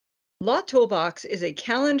LawToolBox is a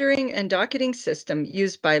calendaring and docketing system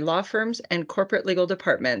used by law firms and corporate legal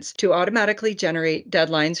departments to automatically generate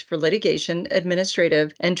deadlines for litigation,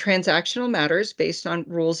 administrative, and transactional matters based on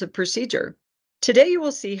rules of procedure. Today, you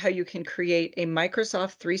will see how you can create a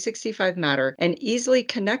Microsoft 365 matter and easily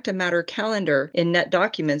connect a matter calendar in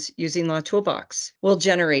NetDocuments using LawToolBox. We'll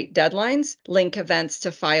generate deadlines, link events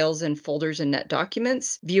to files and folders in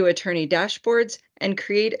NetDocuments, view attorney dashboards, and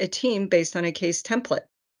create a team based on a case template.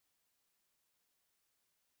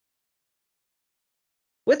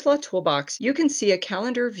 With LawToolBox, you can see a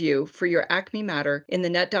calendar view for your Acme matter in the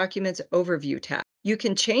NetDocuments Overview tab. You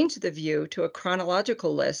can change the view to a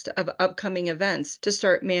chronological list of upcoming events to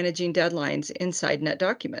start managing deadlines inside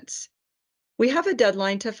NetDocuments. We have a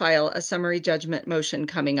deadline to file a summary judgment motion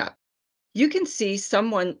coming up. You can see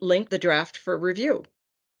someone link the draft for review.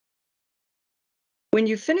 When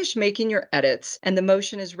you finish making your edits and the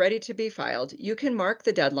motion is ready to be filed, you can mark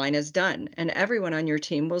the deadline as done, and everyone on your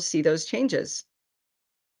team will see those changes.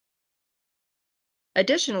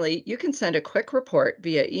 Additionally, you can send a quick report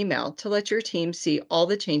via email to let your team see all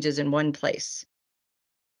the changes in one place.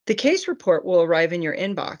 The case report will arrive in your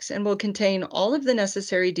inbox and will contain all of the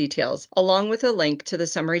necessary details, along with a link to the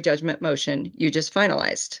summary judgment motion you just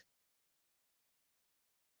finalized.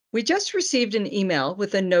 We just received an email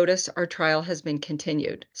with a notice our trial has been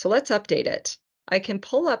continued, so let's update it. I can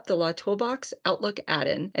pull up the LawToolBox Outlook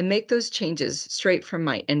add-in and make those changes straight from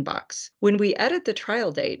my inbox. When we edit the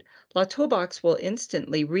trial date, LawToolBox will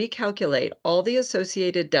instantly recalculate all the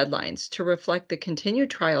associated deadlines to reflect the continued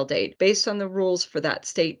trial date based on the rules for that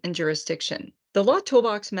state and jurisdiction. The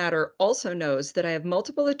LawToolBox matter also knows that I have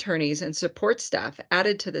multiple attorneys and support staff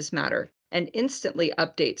added to this matter and instantly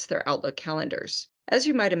updates their Outlook calendars. As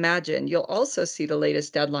you might imagine, you'll also see the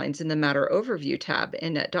latest deadlines in the Matter Overview tab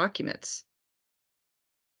in NetDocuments.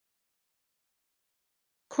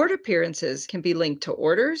 Court appearances can be linked to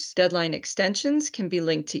orders, deadline extensions can be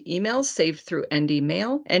linked to emails saved through ND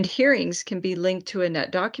Mail, and hearings can be linked to a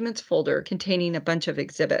NetDocuments folder containing a bunch of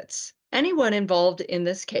exhibits. Anyone involved in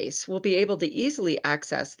this case will be able to easily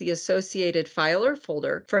access the associated file or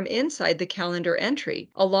folder from inside the calendar entry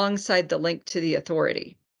alongside the link to the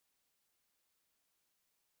authority.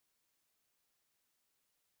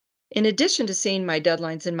 In addition to seeing my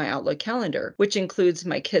deadlines in my Outlook calendar, which includes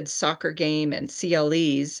my kids' soccer game and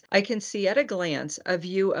CLEs, I can see at a glance a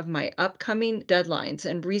view of my upcoming deadlines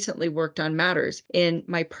and recently worked on matters in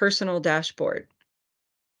my personal dashboard.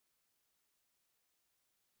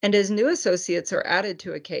 And as new associates are added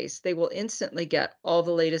to a case, they will instantly get all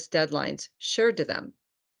the latest deadlines shared to them.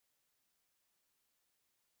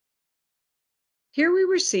 Here we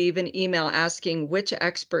receive an email asking which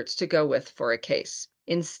experts to go with for a case.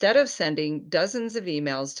 Instead of sending dozens of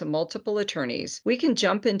emails to multiple attorneys, we can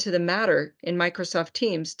jump into the matter in Microsoft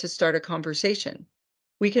Teams to start a conversation.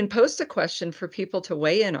 We can post a question for people to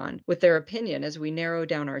weigh in on with their opinion as we narrow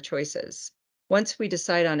down our choices. Once we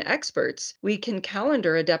decide on experts, we can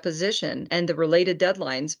calendar a deposition and the related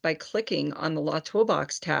deadlines by clicking on the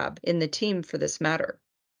LawToolBox tab in the team for this matter.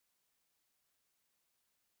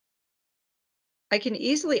 I can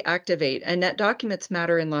easily activate a NetDocuments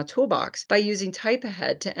matter in LawToolBox by using Type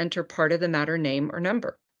Ahead to enter part of the matter name or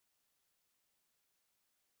number.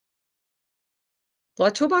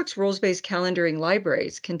 LawToolBox rules-based calendaring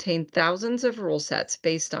libraries contain thousands of rule sets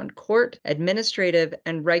based on court, administrative,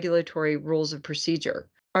 and regulatory rules of procedure.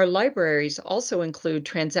 Our libraries also include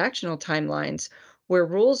transactional timelines where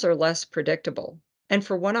rules are less predictable. And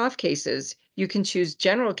for one-off cases, you can choose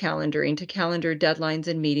general calendaring to calendar deadlines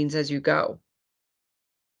and meetings as you go.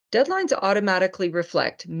 Deadlines automatically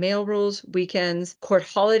reflect mail rules, weekends, court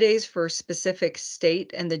holidays for a specific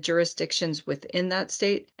state and the jurisdictions within that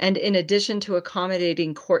state. And in addition to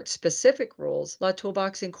accommodating court-specific rules,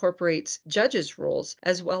 LawToolBox incorporates judges' rules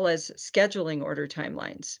as well as scheduling order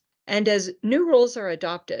timelines. And as new rules are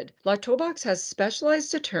adopted, LawToolBox has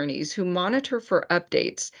specialized attorneys who monitor for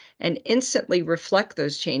updates and instantly reflect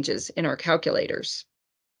those changes in our calculators.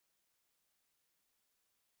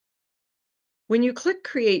 When you click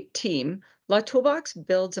Create Team, LawToolBox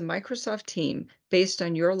builds a Microsoft team based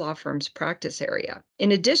on your law firm's practice area.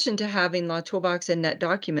 In addition to having LawToolBox and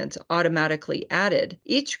NetDocuments automatically added,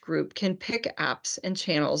 each group can pick apps and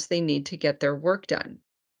channels they need to get their work done.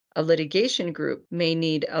 A litigation group may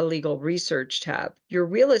need a legal research tab. Your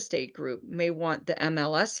real estate group may want the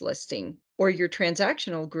MLS listing, or your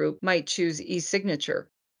transactional group might choose e-signature.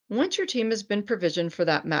 Once your team has been provisioned for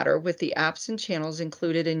that matter with the apps and channels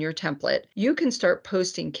included in your template, you can start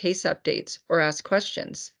posting case updates or ask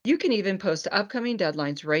questions. You can even post upcoming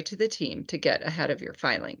deadlines right to the team to get ahead of your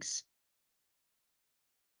filings.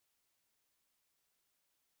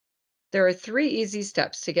 There are 3 easy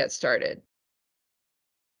steps to get started.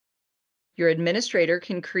 Your administrator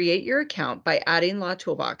can create your account by adding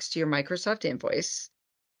LawToolBox to your Microsoft invoice.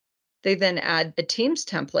 They then add a Teams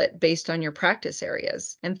template based on your practice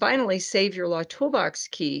areas. And finally, save your LawToolBox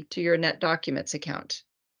key to your NetDocuments account.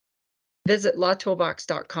 Visit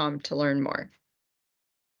lawtoolbox.com to learn more.